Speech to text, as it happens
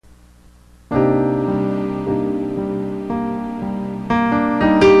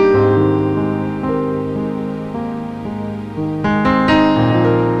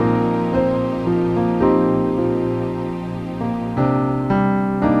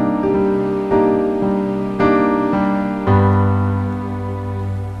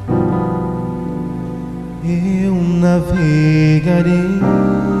navegarei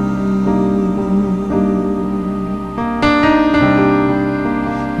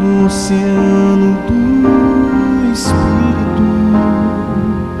no oceano do Espírito,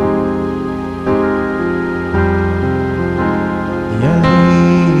 e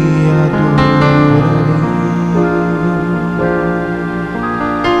ali adorarei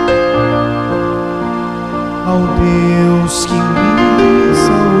ao Deus que me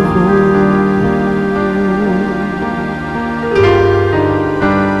salvou.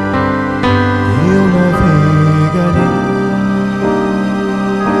 Eu navegarei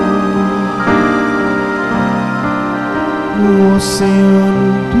no oceano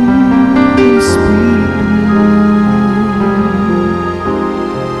do Espírito,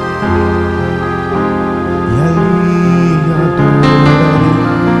 e ali adorarei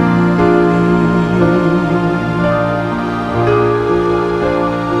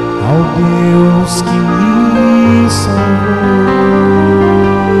ao Deus que me salvou.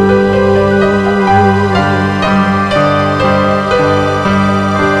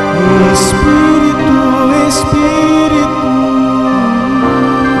 Espírito, Espírito,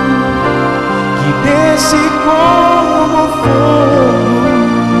 que desce como fogo,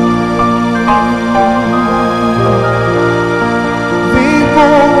 vem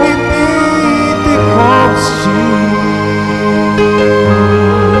como em Pentecoste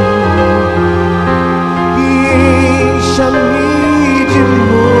e encha-me de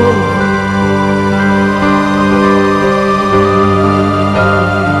novo.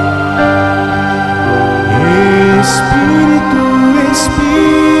 Espírito,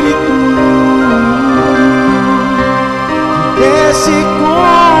 Espírito, que desce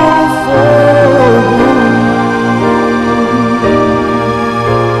como fogo,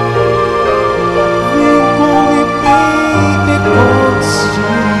 vem como em Pentecoste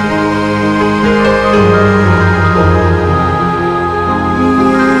e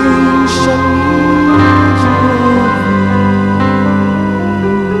encha-me de novo.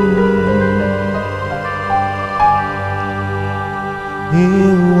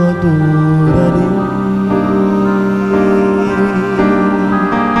 Eu adorarei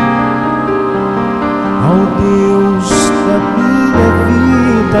ao Deus da minha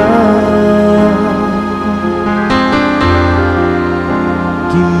vida,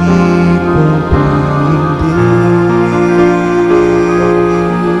 que me compreendeu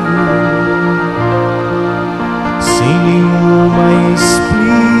sem nenhuma explicação.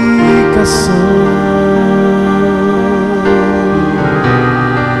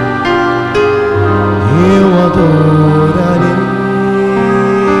 Eu adorarei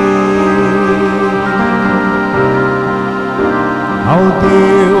ao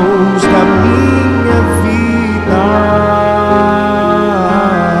Deus da minha vida,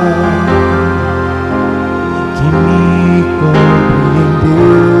 que me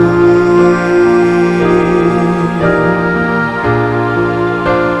compreendeu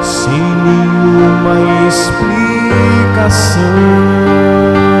sem nenhuma explicação.